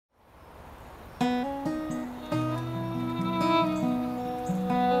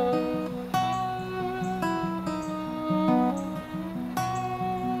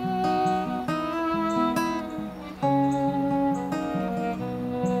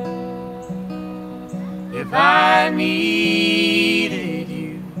If I needed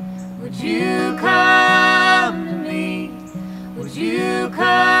you, would you come to me? Would you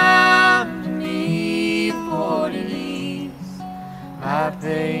come to me for to ease my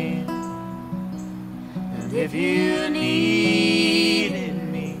pain? And if you needed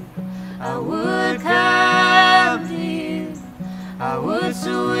me, I would come to you. I would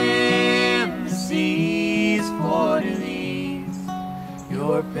swim the seas for to ease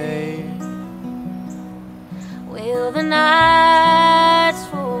your pain. Well, the nights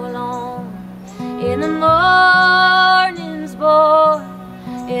fall long, in the morning's born,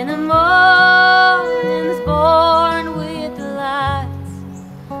 in the morning's born with the lights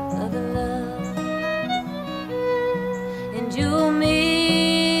of the love. And you'll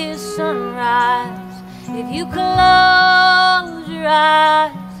miss sunrise if you close your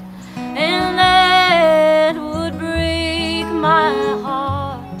eyes, and that would break my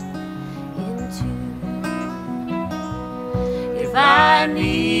heart. If I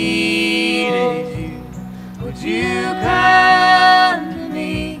needed you, would you come to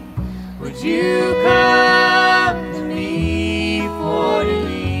me? Would you come to me for to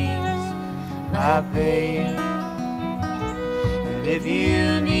ease my pain? And if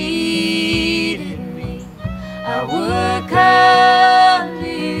you needed me, I would come to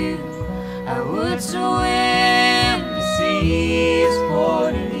you. I would swim the seas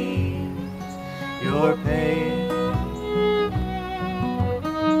for to ease your pain.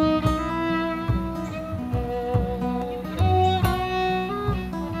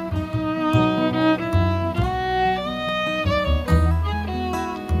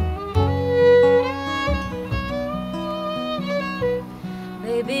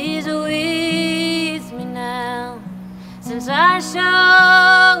 Baby's with me now, since I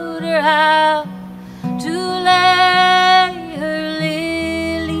showed her how to lay her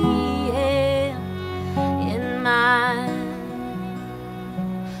lily hand in mine.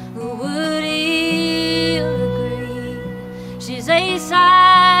 Who would ill agree? She's a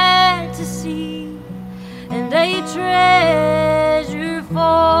sight to see, and a treasure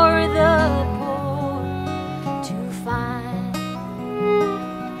for the poor to find.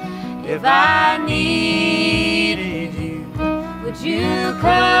 If I needed you, would you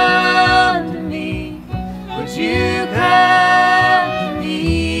come to me? Would you come to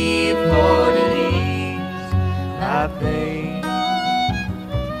me for to ease my pain?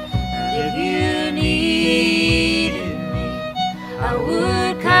 And if you needed me, I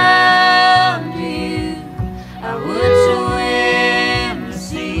would come to you. I would swim the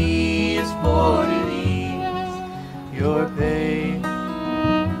seas for to ease your pain.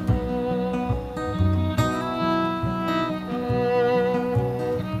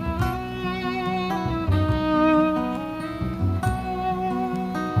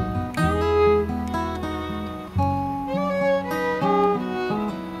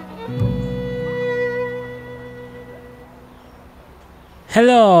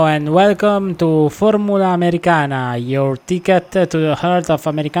 Hello and welcome to Formula Americana, your ticket to the heart of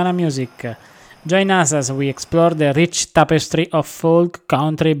Americana music. Join us as we explore the rich tapestry of folk,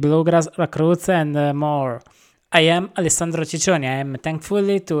 country, bluegrass, rock roots and more. I am Alessandro Ciccioni. I am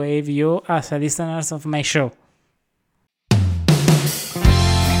thankful to have you as listeners of my show.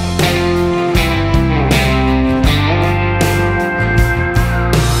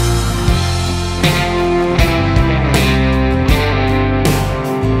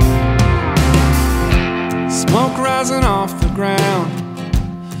 Smoke rising off the ground,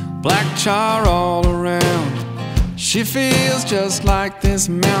 black char all around. She feels just like this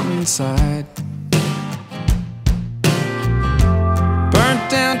mountainside, burnt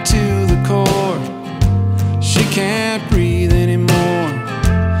down to the core. She can't breathe anymore,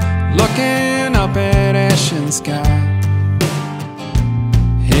 looking up at ashen sky.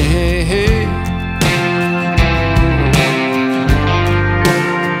 Hey, hey, hey.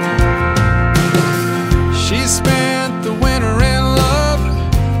 She spent the winter in love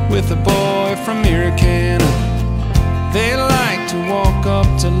with a boy from Americana. They like to walk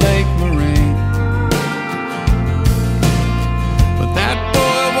up to Lake Moraine, but that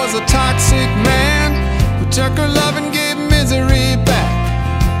boy was a toxic man who took her love and gave misery back.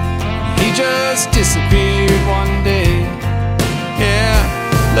 He just disappeared one day, yeah,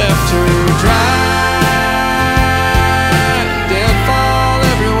 left her dry. Deadfall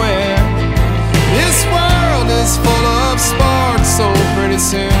everywhere. This world is full of sparks, so pretty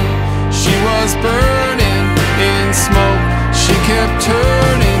soon she was burning in smoke. She kept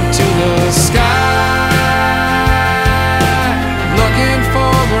turning to the sky, looking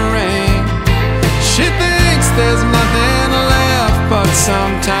for the rain. She thinks there's nothing left, but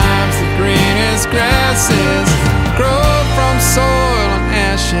sometimes the green is greenest grasses grow from soil and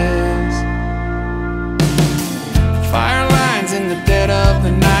ashes. Fire lines in the dead of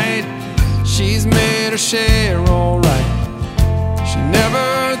the night, she's made her share alright. She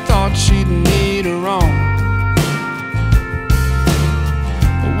never thought she'd need her own.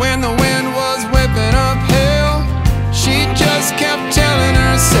 But when the wind was whipping uphill, she just kept telling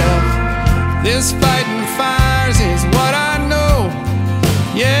herself, this fighting fires is what I know.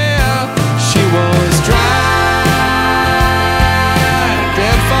 Yeah, she was dry,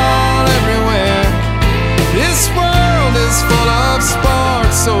 deadfall everywhere. This world is full of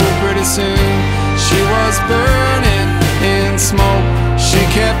sports, so pretty soon she was burning in smoke. She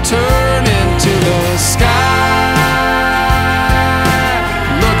kept turning to the sky,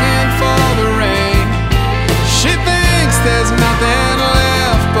 looking for the rain. She thinks there's nothing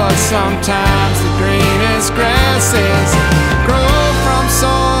left, but sometimes the greenest grasses grow from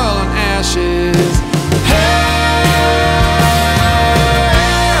soil and ashes. Hey,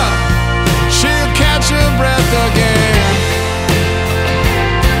 she'll catch her breath again.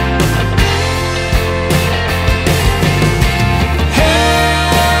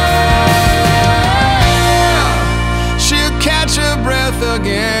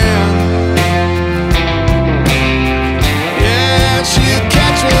 Again. Yeah, she'll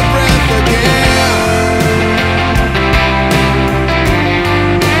catch her breath again.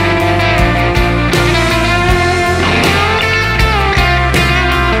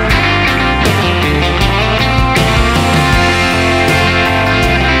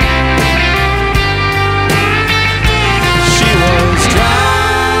 She was dry,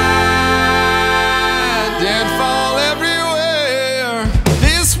 deadfall everywhere.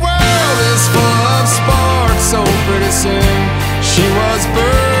 This world is full of sports, so pretty soon she was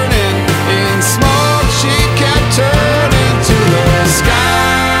burning in smoke. She kept turning to the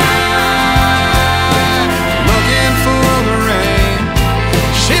sky, looking for the rain.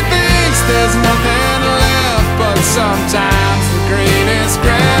 She thinks there's nothing left, but sometimes the greenest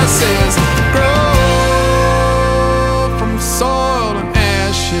grasses grow from soil and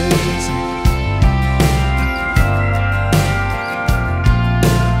ashes.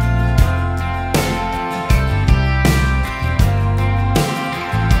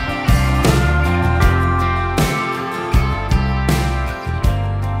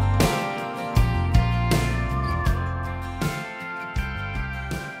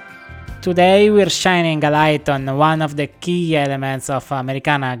 Today we're shining a light on one of the key elements of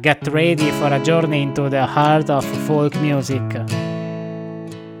Americana. Get ready for a journey into the heart of folk music.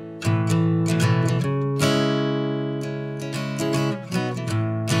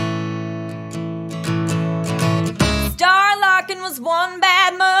 Starlarkin was one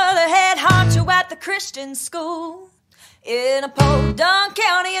bad mother, head honcho at the Christian school. In a Podunk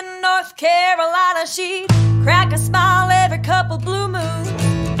County in North Carolina, she'd crack a smile every couple blue moons.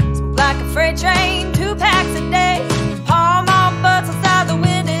 Like a freight train, 2 packs a day, palm on butts outside the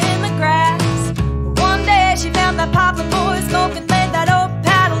window in the grass. One day she found that poppin' boy smoking, made that old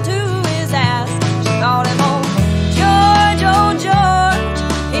paddle to his ass. She called him old George, oh George.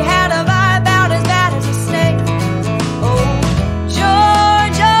 He had a vibe about as bad as a snake. Oh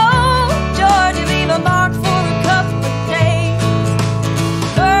George, you leave a mark for a couple of days.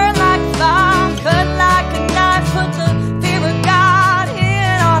 Burn like fire, cut like a knife, put the fear of God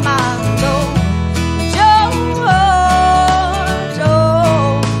in our minds. Oh George,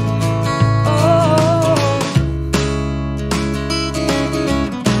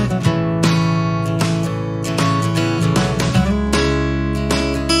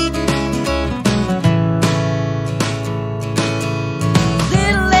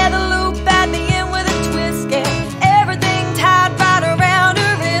 little leather loop at the end with a twist, yeah. Everything tied right around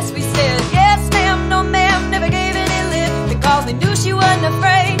her wrist. We said yes ma'am, no ma'am, never gave any lip, because we knew she wasn't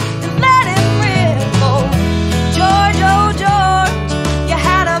afraid to let him rip. Oh George, you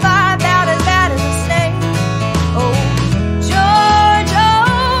had a vibe about as bad as a snake. Oh George,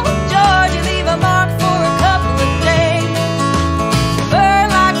 you leave a mark for a couple of days. Burn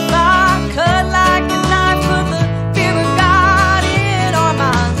like fire, cut like a knife, put the fear of God in our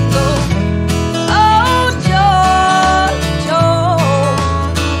minds. Oh George,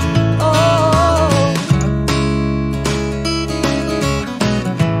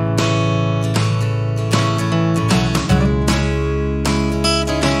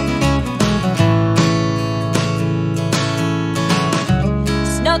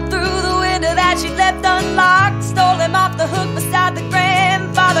 snuck through the window that she'd left unlocked, stole him off the hook beside the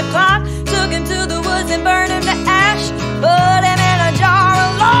grandfather clock, took him to the woods and burned him to ash, put him in a jar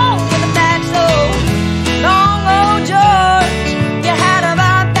alone with a match. So long, oh George, you had a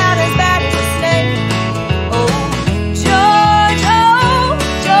vibe about as bad as a snake.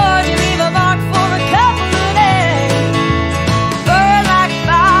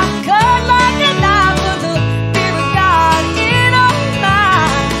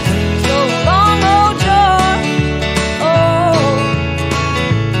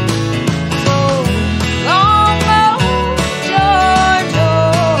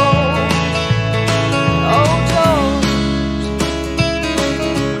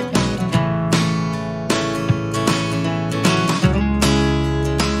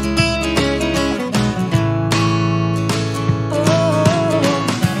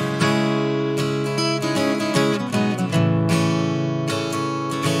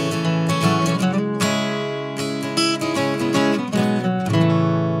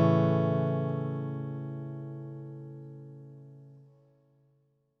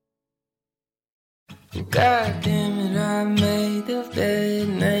 God damn it, I made the bed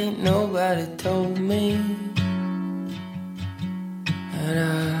and ain't nobody told me. And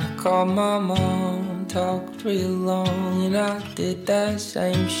I called my mom, talked real long, and I did that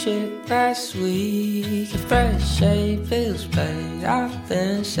same shit last week. A fresh shade feels paid. I've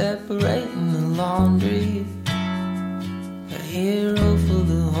been separating the laundry. A hero for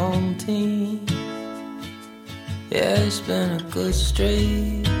the home team. Yeah, it's been a good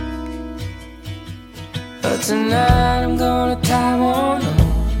streak. But tonight I'm gonna tie one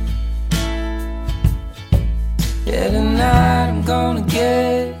on. Yeah, tonight I'm gonna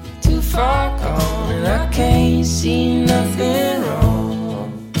get too far gone, and I can't see nothing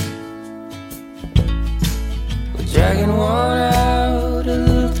wrong with dragging one out a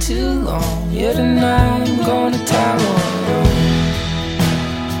little too long. Yeah, tonight I'm gonna tie one on.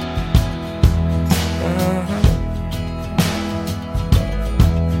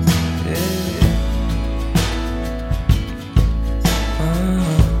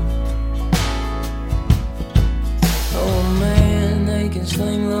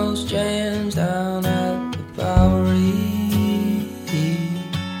 Sling those jams down at the Bowery,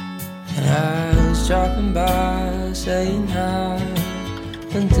 and I was dropping by saying hi,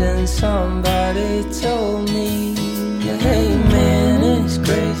 and then somebody told me, hey man, it's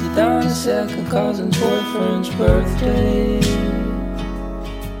crazy, down a second cousin's boyfriend's birthday.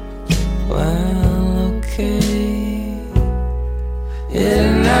 Well, okay, yeah,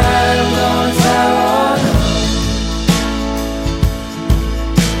 tonight I'm gonna tie one up.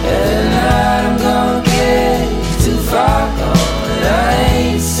 Tonight I'm gonna get too far gone, and I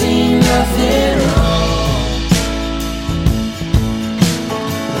ain't seen nothing wrong.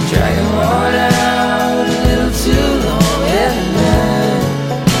 I'm dragging one out a little too long. Yeah, tonight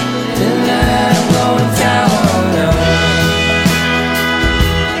I'm gonna tie one up.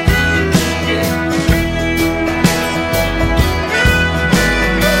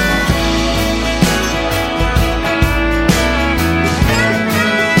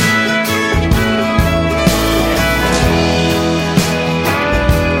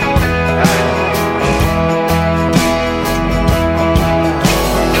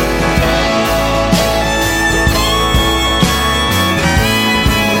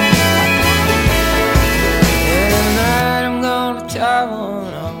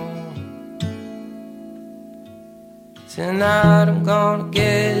 Tonight I'm gonna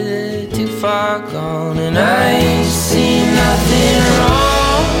get too far gone, and I ain't seen nothing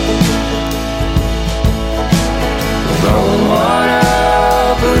wrong. Rolling one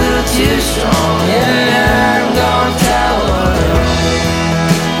up a little too strong. Yeah, tonight I'm gonna tie one up.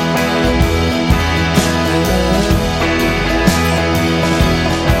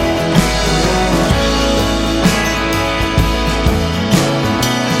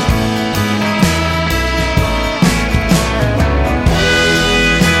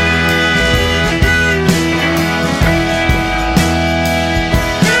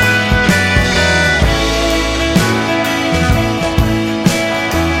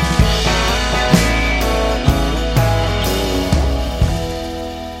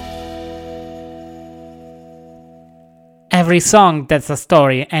 Every song tells a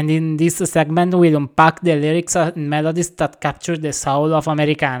story, and in this segment we'll unpack the lyrics and melodies that capture the soul of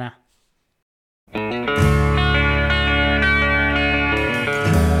Americana.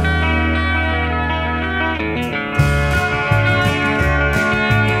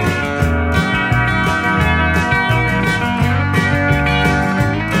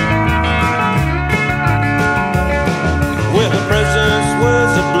 Well, the presence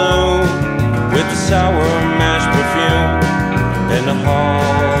was a bloom with the sour mash perfume, and the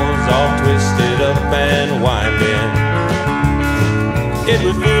halls all twisted up and winding. It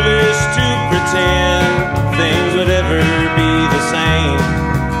was foolish to pretend things would ever be the same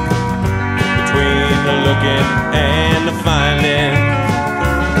between the looking and the finding.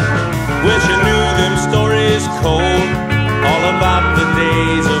 Well, she knew them stories cold, all about the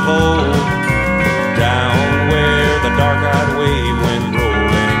days of old, down where the dark-eyed wave went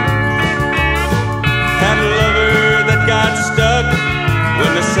rolling. Had a lover that got stuck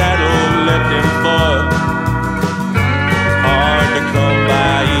when the saddle left him fucked. Hard to come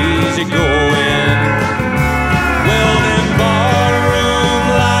by, easy going. Well, them barroom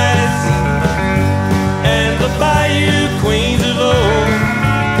lights and the Bayou queens of old,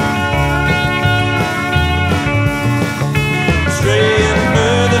 straying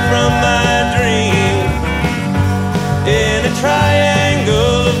further from my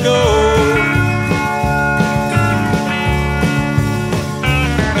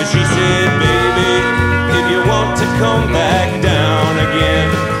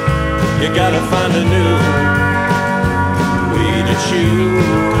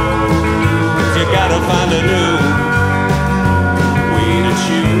gotta find a new way to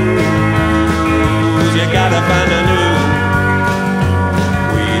choose. You gotta find a new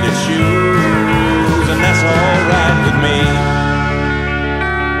way to choose, and that's alright with me.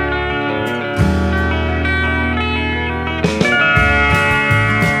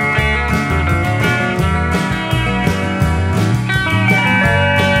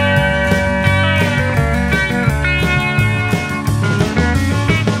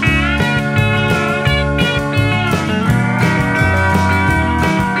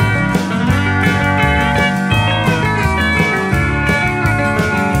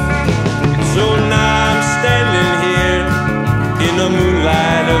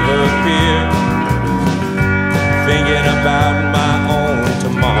 Thinking about my own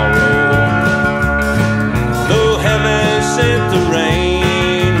tomorrow. Though heaven sent the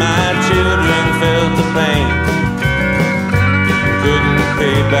rain, my children felt the pain. Couldn't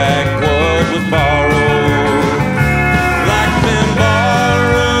pay back what was borrowed. Like them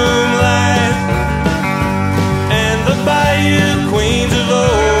ballroom lights and the Bayou queens of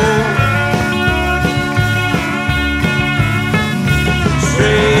old.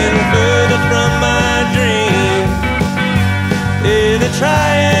 Straying further from my dream in a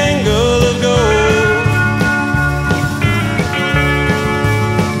triangle of gold.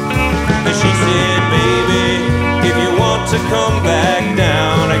 And she said, baby, if you want to come back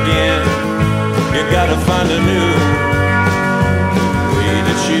down again, you gotta find a new way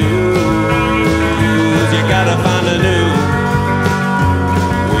to choose. You gotta find a new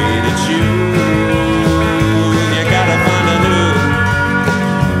way to choose. You gotta find a new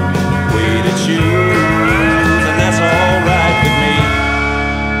way to choose, and that's alright with me.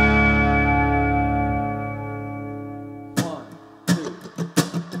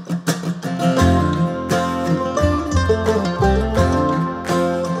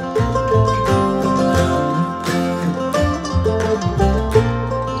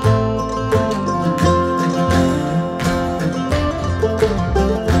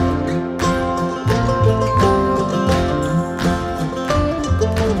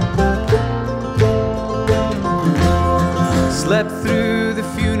 Slept through the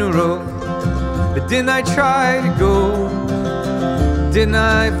funeral, but didn't I try to go? Didn't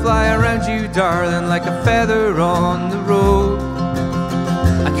I fly around you, darling, like a feather on the road?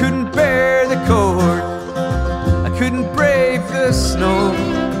 I couldn't bear the cold, I couldn't brave the snow,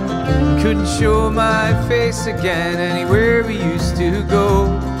 couldn't show my face again anywhere we used to go.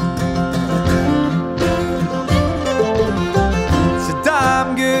 It's a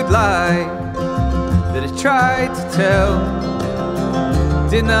damn good lie that I tried to tell.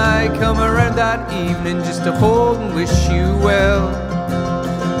 Didn't I come around that evening just to hold and wish you well?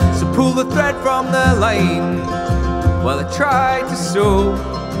 So pull the thread from the line while I tried to sew.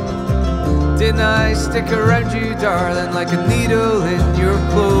 Didn't I stick around you, darling, like a needle in your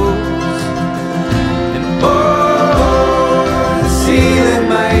clothes? And oh, the ceiling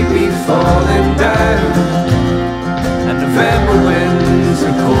might be falling down, and November winds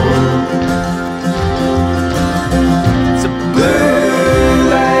are cold. It's a blue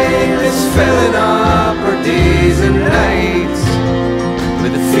filling up our days and nights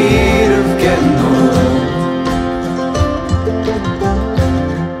with the fear of getting old.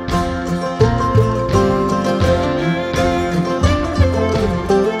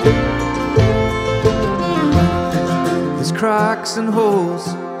 There's cracks and holes,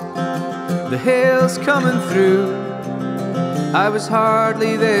 the hail's coming through. I was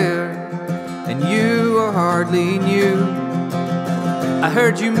hardly there, and you were hardly new. I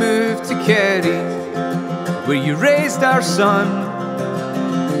heard you moved to Kerry, where you raised our son.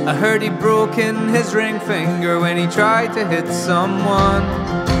 I heard he'd broken his ring finger when he tried to hit someone.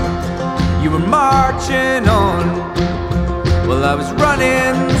 You were marching on while I was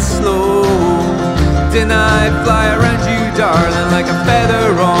running slow. Didn't I fly around you, darling, like a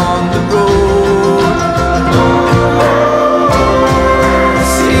feather on the road? The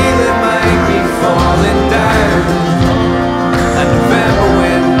ceiling might be falling down, and November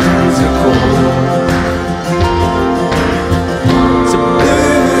winds are cold. It's a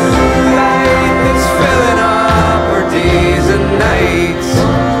blue light that's filling up our days and nights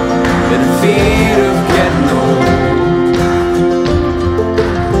with the fear of getting old.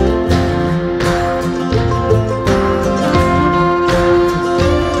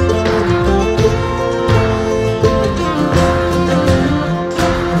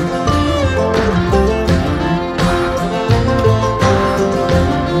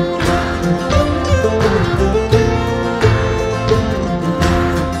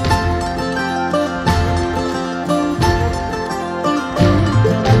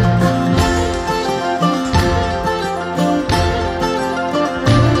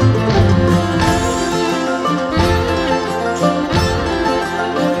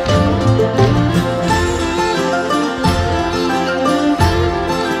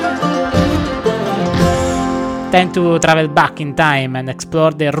 Time to travel back in time and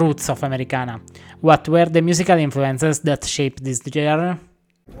explore the roots of Americana. What were the musical influences that shaped this genre?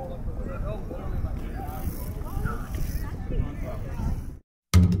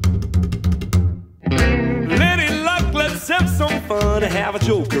 Lady luck, let's have some fun. Have a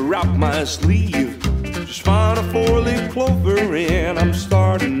joker up my sleeve. Just find a 4-leaf clover and I'm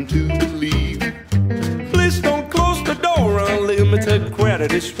starting to believe. Please don't close the door. Unlimited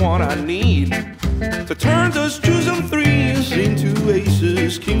credit is what I need to turn those 2s and 3s into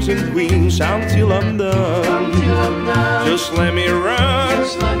aces, kings and queens until I'm done. Just let me run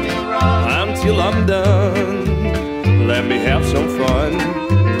until I'm done. Let me have some fun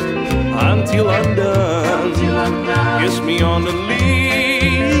until I'm done. Kiss me on the leaves.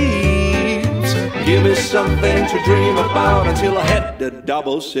 Give me something to dream about until I hit the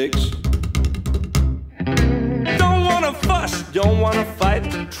 666. Don't wanna fuss, don't wanna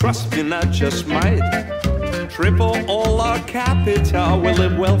fight. Trust me, not just might. Triple all our capital, we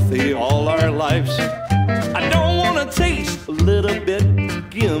live wealthy all our lives. I don't wanna taste a little bit,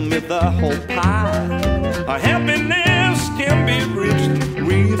 give me the whole pie. Our happiness can be reached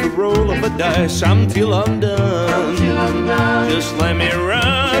with a roll of a dice until I'm done. Just let me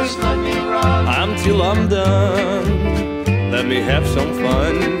run until I'm done. Let me have some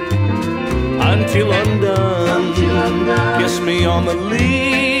fun until I'm done. Kiss me on the lips.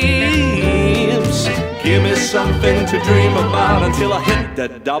 Give me something to dream about until I hit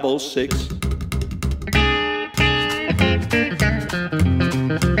that 666.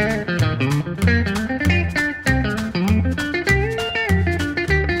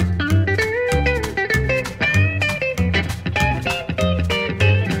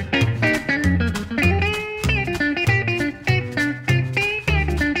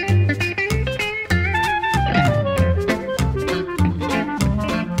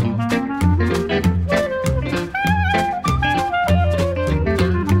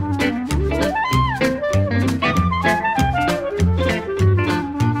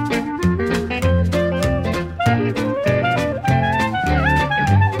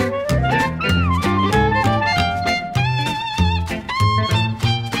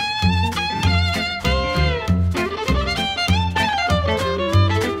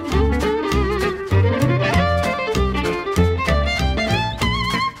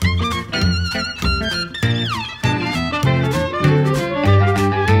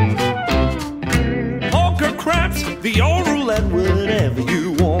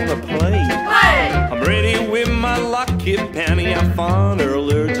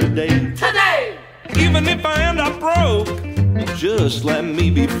 Just let me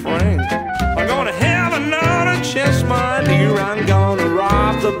be frank. I'm gonna have another chance, my dear. I'm gonna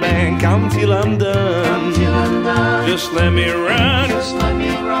rob the bank until I'm done. Just let me run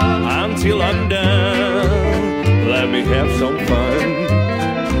until I'm done. Let me have some fun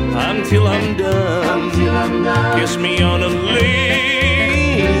until I'm done. Kiss me on the lips.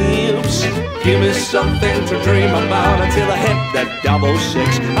 Give me something to dream about until I hit that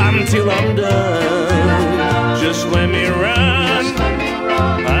 666. Until I'm done. Just let me run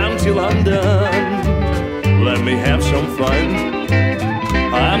until I'm done. Let me have some fun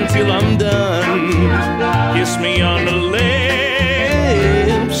until I'm done. Kiss me on the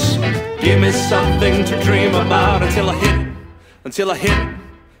lips. Give me something to dream about until I hit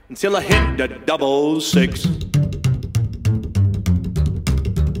that 666.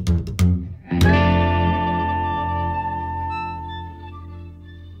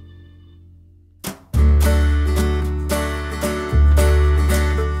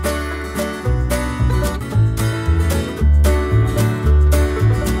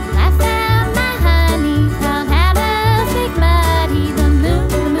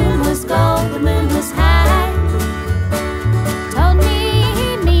 Told me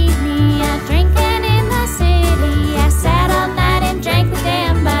he'd meet me out drinking in the city.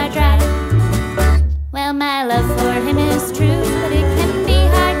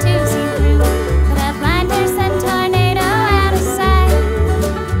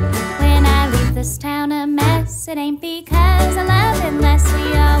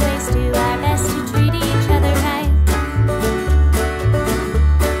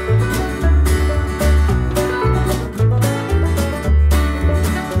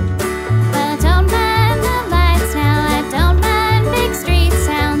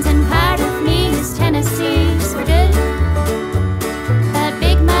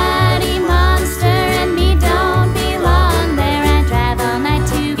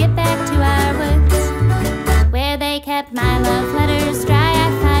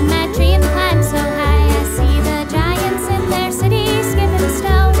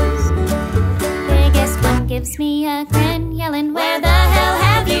 gives me a grin, yelling, "Where the hell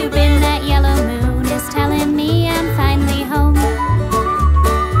have you been? That yellow moon is telling me I'm finally home."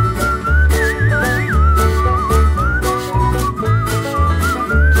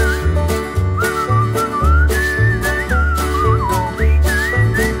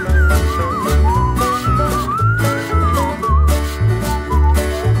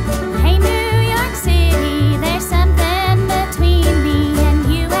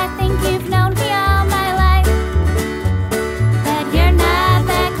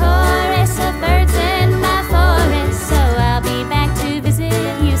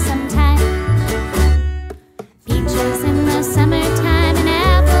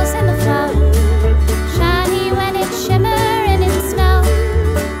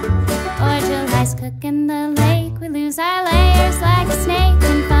 In the lake, we lose our layers like a snake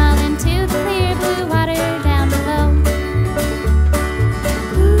and fall into the clear blue water down below.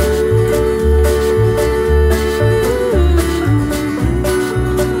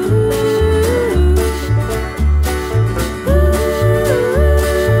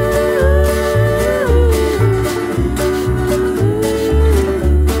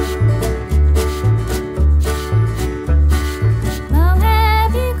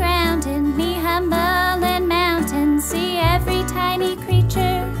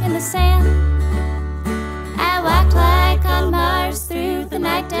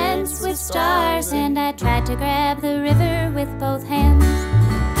 With stars, and I tried to grab the river with both hands,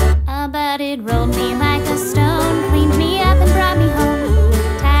 but it rolled me like a stone, cleaned me up and brought me home,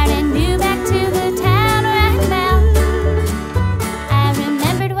 tired and new back to the town where I'm bound. I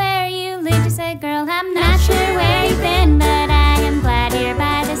remembered where you lived, you said, "Girl, I'm not sure where you've been, but I am glad you're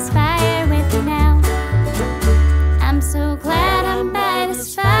by this fire with you now. I'm so glad I'm by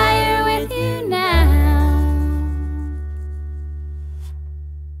this fire with you now."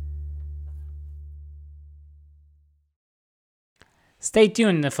 Stay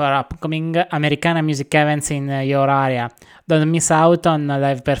tuned for upcoming Americana music events in your area. Don't miss out on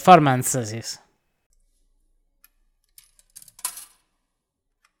live performances.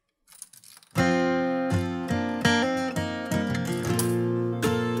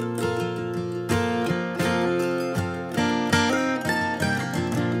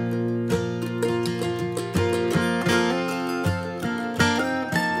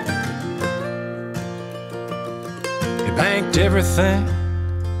 Banked everything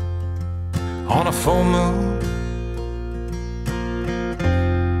on a full moon,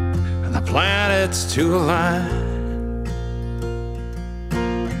 and the planets to align.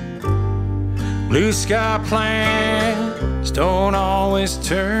 Blue sky plans don't always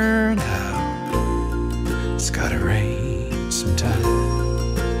turn out. It's gotta rain sometime.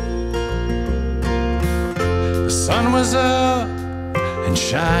 The sun was up and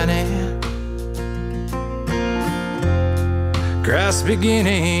shining, grass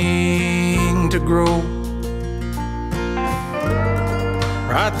beginning to grow.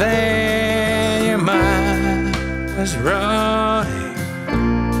 Right there, your mind was running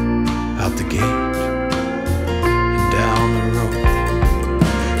out the gate and down the road.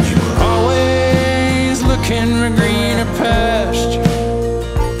 You were always looking for greener pasture.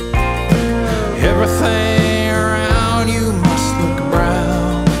 Everything around you must look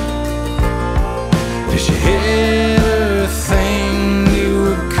brown. Did you hear thing you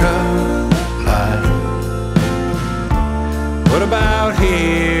would cut like? What about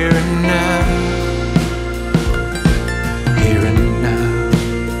here and now? Here and now.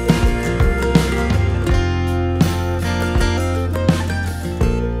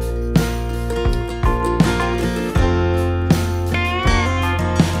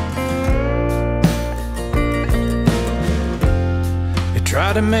 You try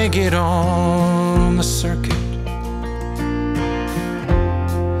to make it on the circuit,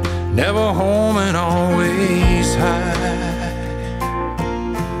 never home and always high.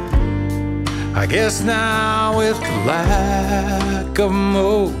 I guess now with the lack of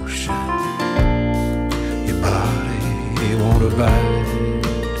motion, your body won't abide.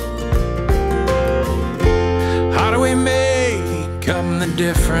 How do we make up the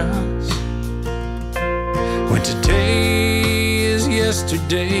difference when today is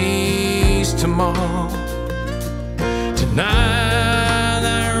yesterday's tomorrow? Tonight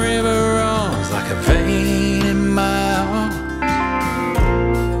that river runs like a vein in my arm.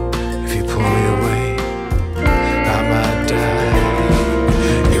 If you pull me away, I might die.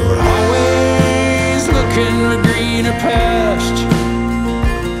 You were always looking for greener pasture.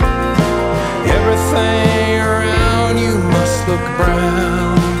 Everything around you must look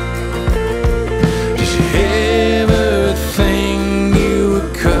brown. Did you ever think you would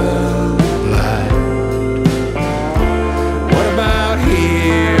cut like?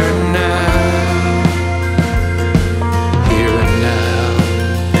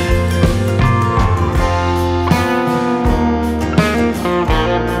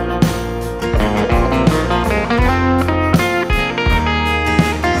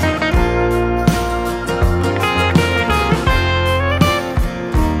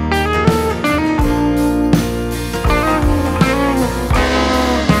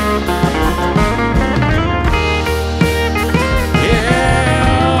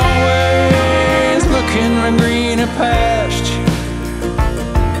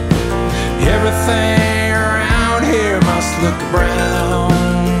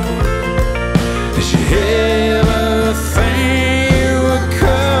 Did she ever think you were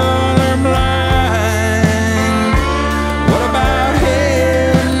colorblind? What about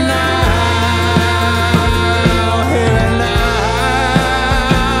here and now? Here and now.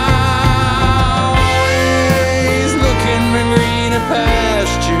 Always looking for greener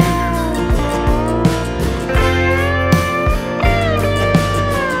pasture.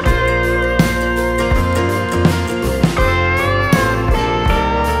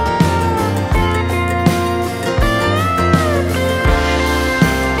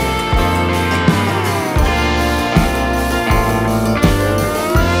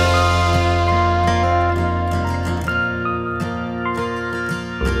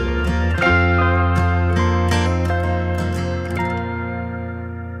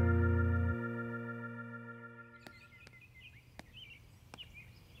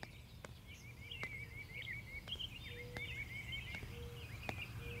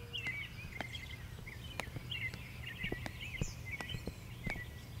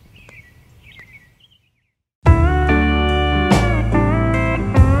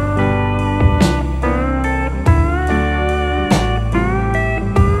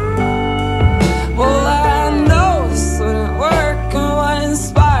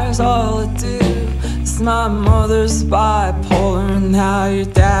 My mother's bipolar and now you're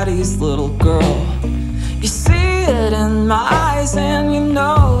daddy's little girl. You see it in my eyes and you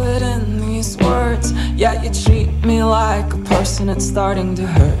know it in these words, yet you treat me like a person it's starting to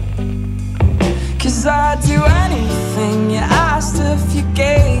hurt. Cause I'd do anything you asked if you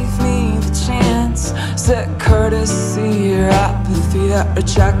gave me the chance. Is it courtesy or apathy that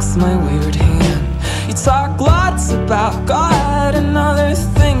rejects my weird hand? You talk lots about God and other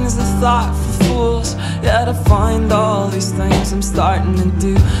things I thought for fools, yet I find all these things I'm starting to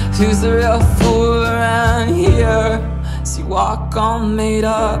do. Who's the real fool around here? As you walk all made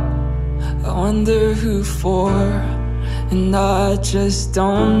up, I wonder who for. And I just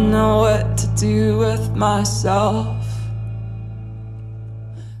don't know what to do with myself.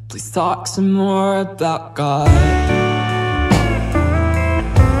 Please talk some more about God.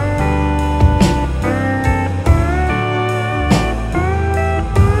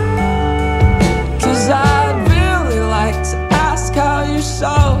 How you're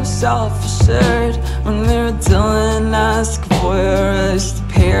so self-assured when they're Dylan ask voyeurist a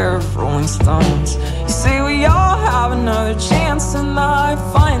pair of Rolling Stones. You say we all have another chance and I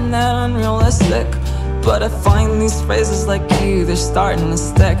find that unrealistic, but I find these phrases like you, they're starting to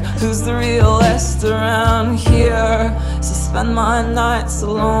stick. Who's the realist around here? So spend my nights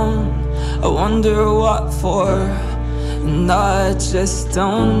alone, I wonder what for. And I just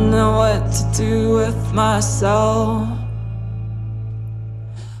don't know what to do with myself.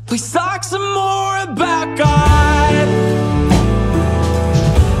 Please talk some more about God.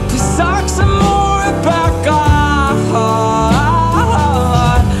 Please talk some more about God.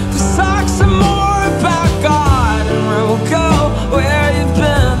 Please talk some more about God. And where we'll go, where you've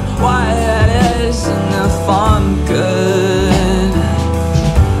been, why it is, and if I'm good.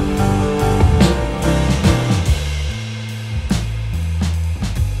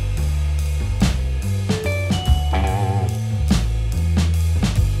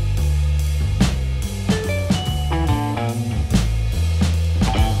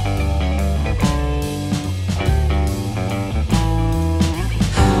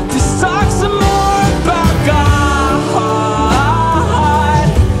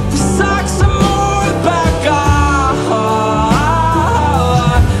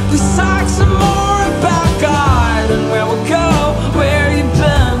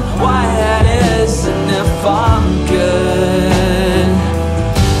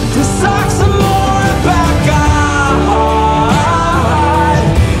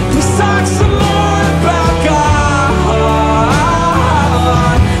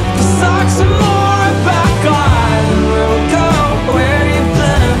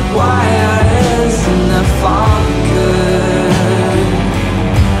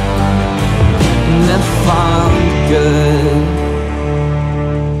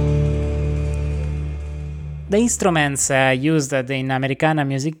 The instruments used in Americana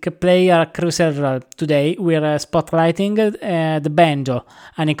music play a crucial role. Today we're spotlighting the banjo,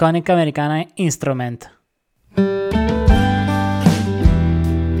 an iconic Americana instrument.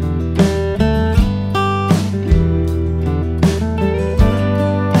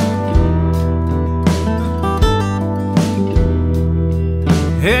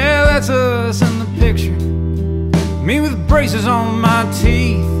 Yeah, that's us in the picture. Me with braces on my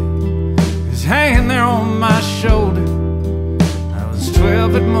teeth is hanging there on my shoulder. I was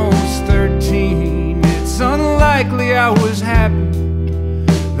 12 at most 13. It's unlikely I was happy.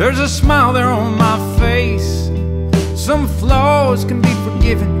 There's a smile there on my face. Some flaws can be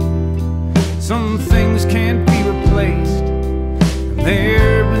forgiven, some things can't be replaced. And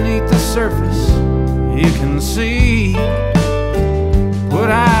there beneath the surface you can see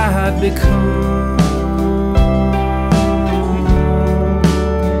what I'd become.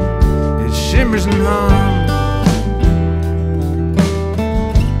 It shimmers and hums.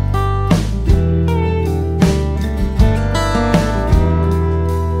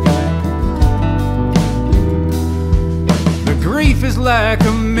 Grief is like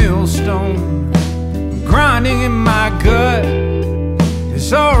a millstone grinding in my gut.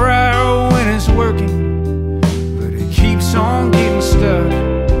 It's alright when it's working, but it keeps on getting stuck.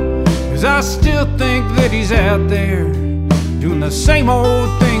 'Cause I still think that he's out there doing the same old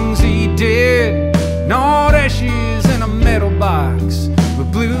things he did. Gnawed ashes in a metal box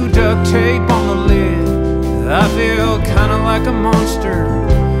with blue duct tape on the lid. I feel kinda like a monster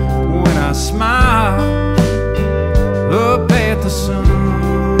when I smile up at the sun.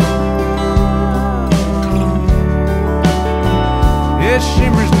 It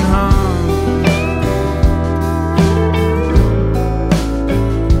shimmers and hums.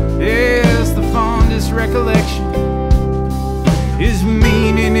 Yes, the fondest recollection is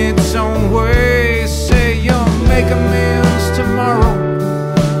mean in its own way. Say you'll make amends tomorrow,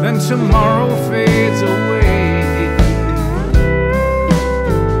 then tomorrow fades away.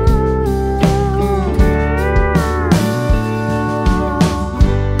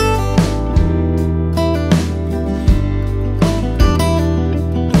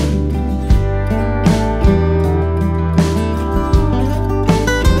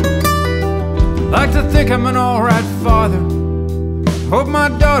 Like to think I'm an alright father. Hope my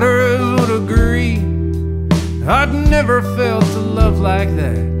daughters would agree. I'd never felt a love like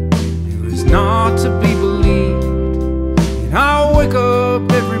that. It was not to be believed. And I wake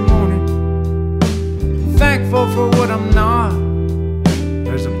up every morning thankful for what I'm not.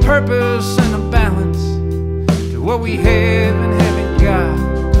 There's a purpose and a balance to what we have and haven't got.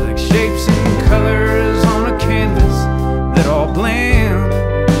 Like shapes and colors on a canvas that all blend,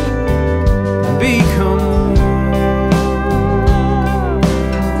 become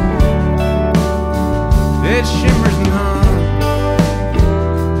it shimmers and hums.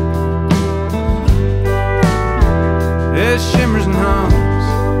 It shimmers and hums.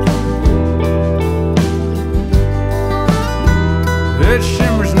 It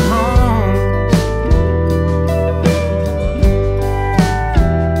shimmers and hums.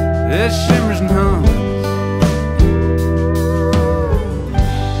 It shimmers and hums.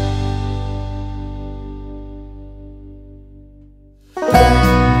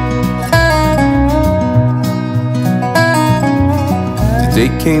 The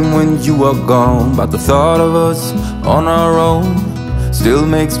day came when you were gone, but the thought of us on our own still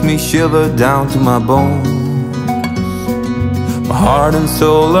makes me shiver down to my bones. My heart and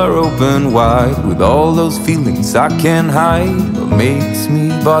soul are open wide with all those feelings I can't hide. What makes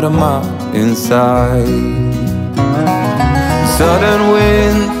me bottom up inside? Sudden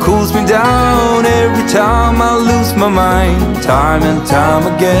wind cools me down every time I lose my mind. Time and time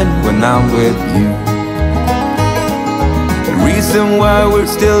again when I'm with you. Reason why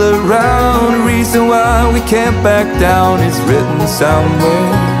we're still around, reason why we can't back down is written somewhere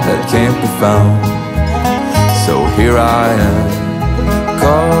that can't be found. So here I am,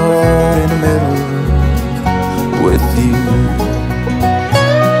 caught in the middle with you.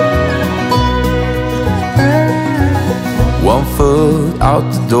 One foot out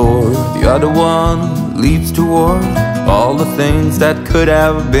the door, the other one leads toward all the things that could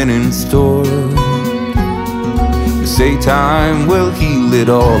have been in store. Say time will heal it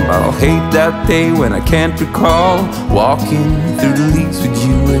all. I'll hate that day when I can't recall walking through the leaves with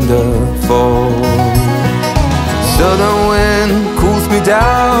you in the fall. Southern wind cools me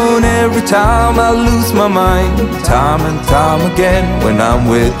down every time I lose my mind. Time and time again when I'm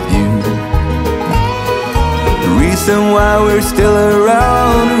with you. The reason why we're still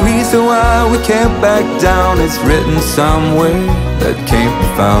around, the reason why we can't back down, it's written somewhere that can't be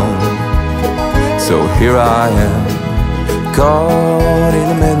found. So here I am, caught in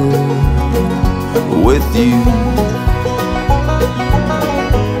the middle with you.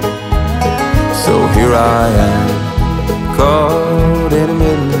 So here I am, caught in the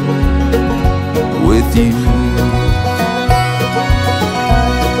middle with you.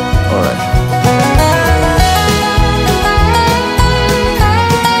 All right.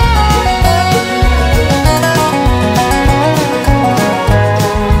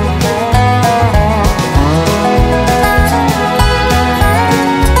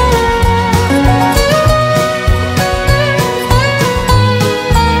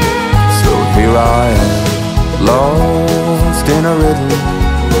 in a riddle,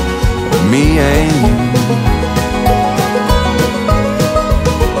 me and you.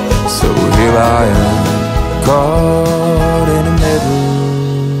 So here I am, caught in the middle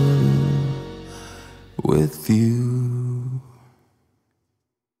with you.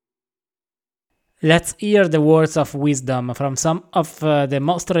 Let's hear the words of wisdom from some of the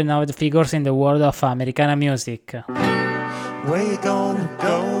most renowned figures in the world of Americana music. Where you gonna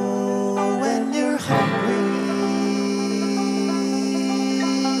go when you're hungry?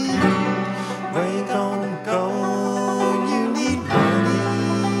 Where you gonna go when you need money?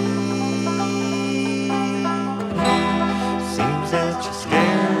 Seems that you're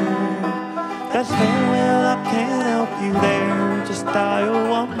scared. That's very well, I can't help you there. Just dial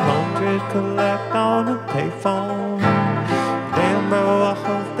 100, collect on a payphone. Damn bro, I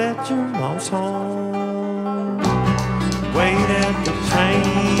hope that your mom's home. Wait at the train,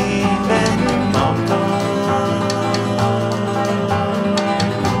 then your mom comes.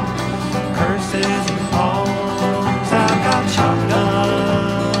 Curses and palms, I got shotgun.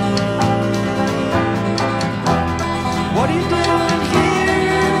 What are you doing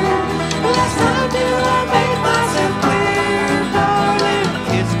here? Last time did I make myself clear, darling?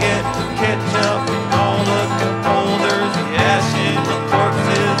 Kids get the ketchup and all the cup holders, the ash in the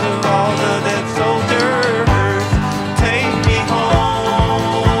corpses of all the dead soldiers. Take me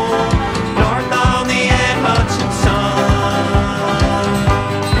home, north on the Ed Hutchinson,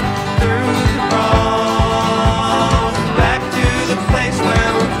 through the Bronx, back to the place where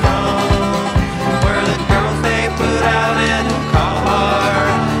we're from, where the girls they put out in a car,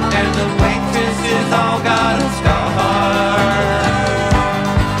 and the waitresses all got a scar.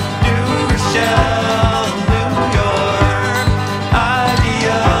 New Rochelle, New York,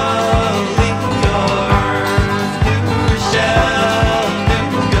 ideally yours. New Rochelle, New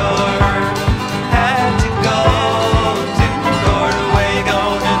York, had to go to court. Way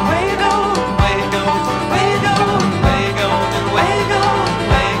gone and way gone, way gone, way gone, way gone and way gone,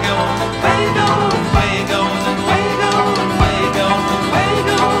 way gone, way gone, way gone and way gone, way gone, way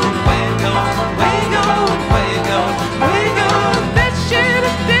gone, way gone, way gone, way gone, way gone. That shit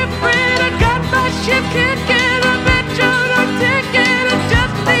is different. I got my shit kicking. I bet you're a ticket. I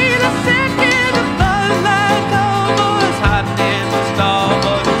just need a second. A buzz like cowboys hiding in the stall,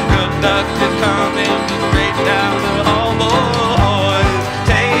 but conductor coming straight down the hall. Boys,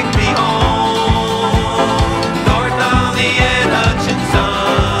 take me home, north on the Ed Hutchinson,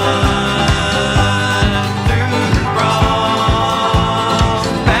 through the Bronx,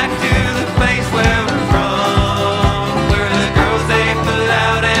 back to the place where we're from, where the girls they put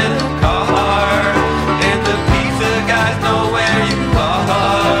out in a car, and the pizza guys know where you are.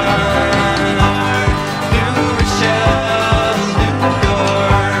 New Rochelle, New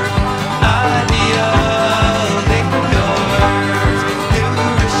York, ideally yours. New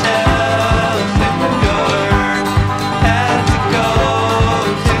Rochelle, New York, had to go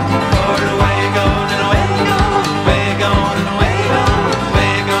to court. Way gone and way gone, way gone and way gone,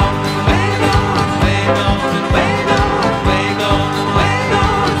 way gone, way gone, way gone and way gone, way gone and way gone,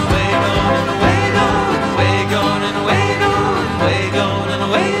 way gone and way gone, way gone and way gone, way gone and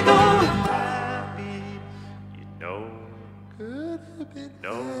way gone. Happy, you know, could have been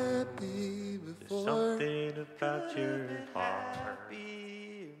happy before. There's something about your heart.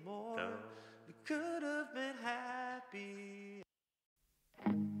 No, we could have been happy.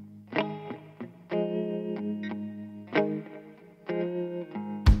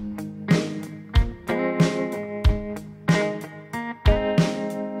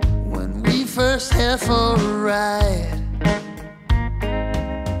 When we first head for a ride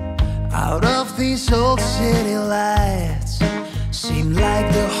out of these old city lights, seemed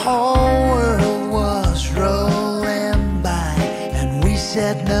like the whole world was rolling by, and we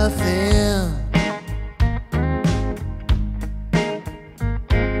said nothing.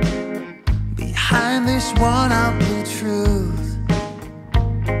 Behind this one-up truth,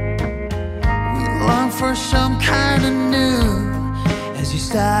 we long for some kind of new. As you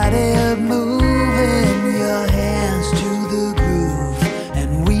started moving your hands to the groove, and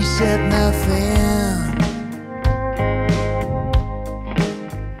we said nothing.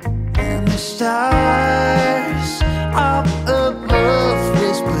 And the stars up above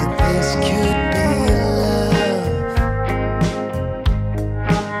whispered this could be love.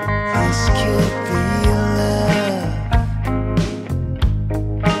 This could be love.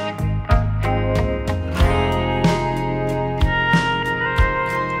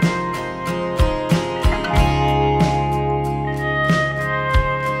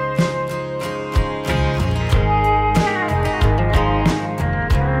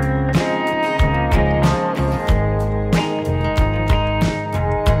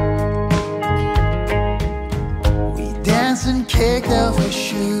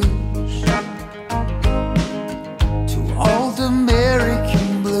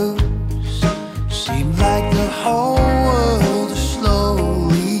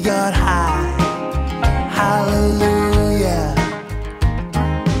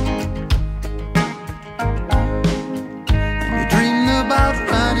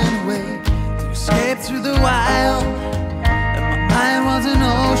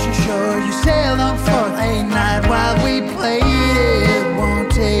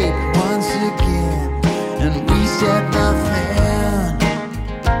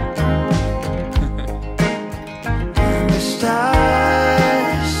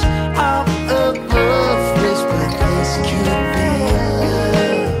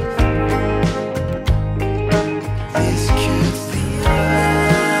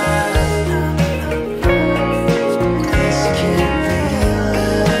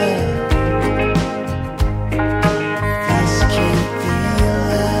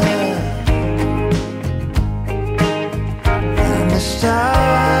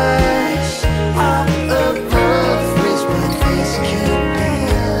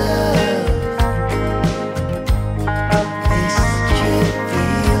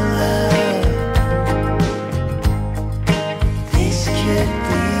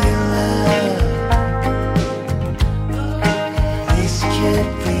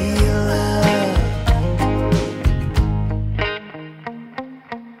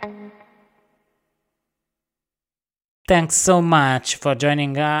 Thanks so much for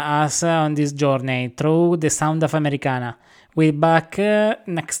joining us on this journey through the sound of Americana. We'll be back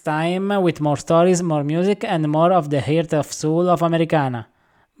next time with more stories, more music, and more of the heart of soul of Americana.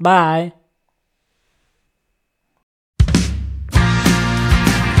 Bye!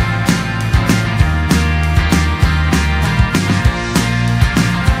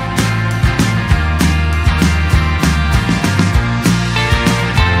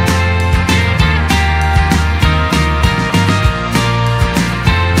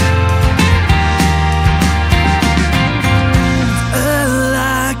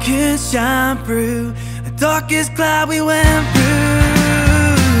 Shine through the darkest cloud we went through.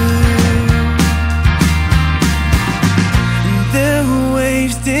 The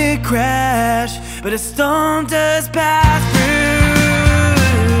waves did crash, but a storm does pass through.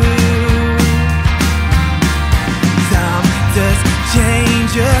 Time does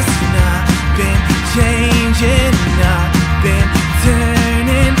change us, not been changing, not been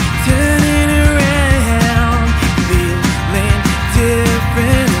turning around, feeling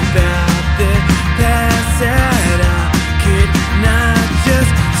different about the past that I could not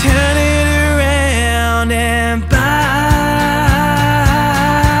just turn it around and buy.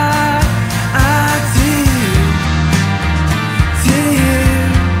 I do,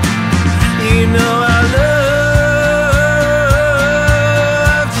 you know I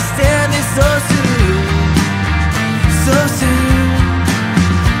love to stand it so soon, so soon.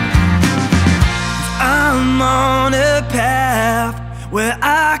 I'm on a path where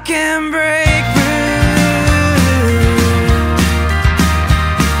I can break through,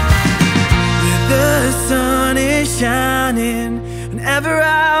 where the sun is shining whenever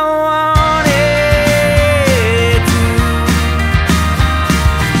I want it to.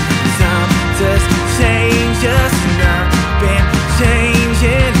 Time does change us, not been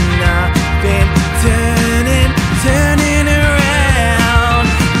changing, not been turning around,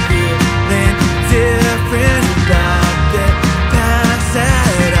 feeling different about the past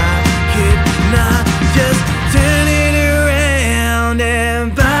that I could not just turn it around and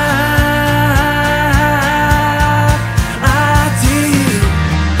buy. I do,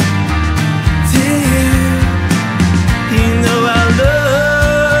 you know I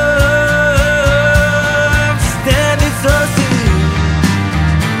love standing so soon,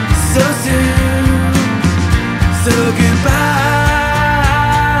 so soon, so goodbye.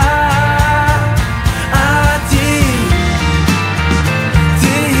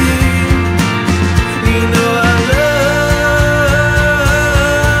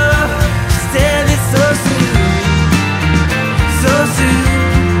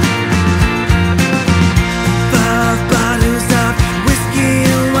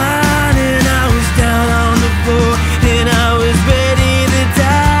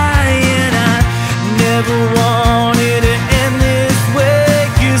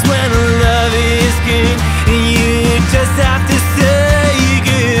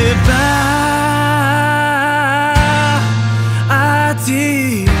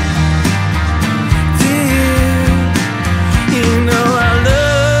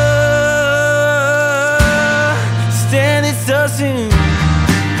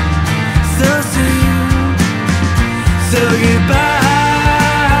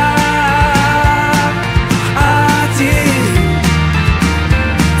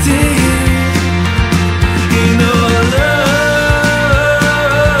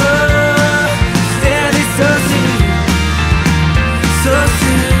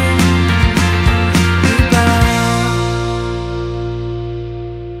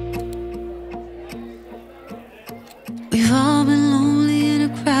 We've all been lonely in a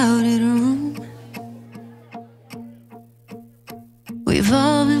crowded room. We've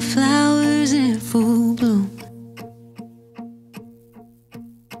all been flowers in full bloom.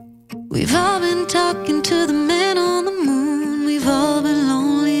 We've all been talking to the man on the moon. We've all been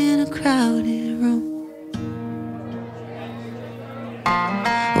lonely in a crowded room.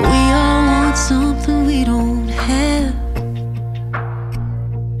 We all want something we don't have.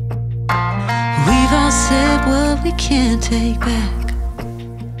 We've all said what we can't take back.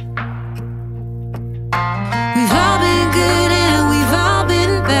 We've all been good and we've all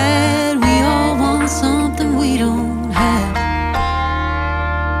been bad. We all want something we don't have.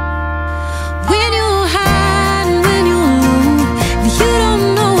 When you're high and when you're low, if you don't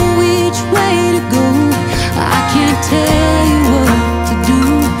know which way to go, I can't tell you what to do,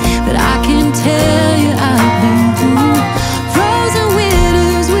 but I can tell you I've been through frozen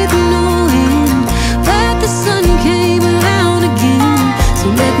winters with no end, but the sun came around again.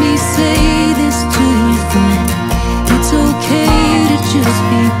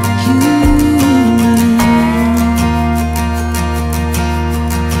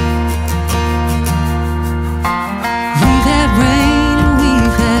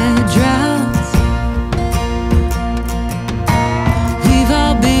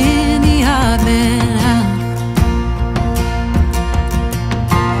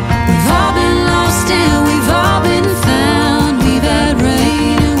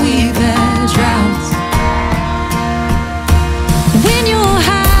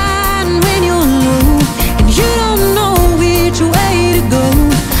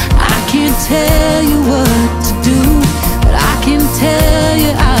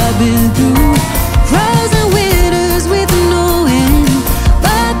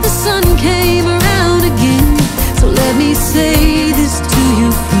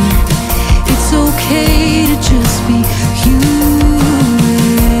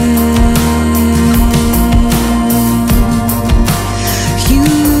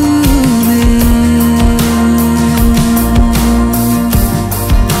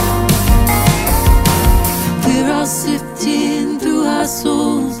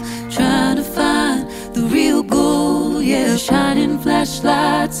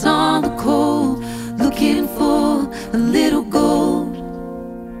 lights on the coal, looking for a little gold.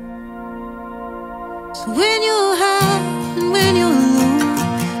 So when you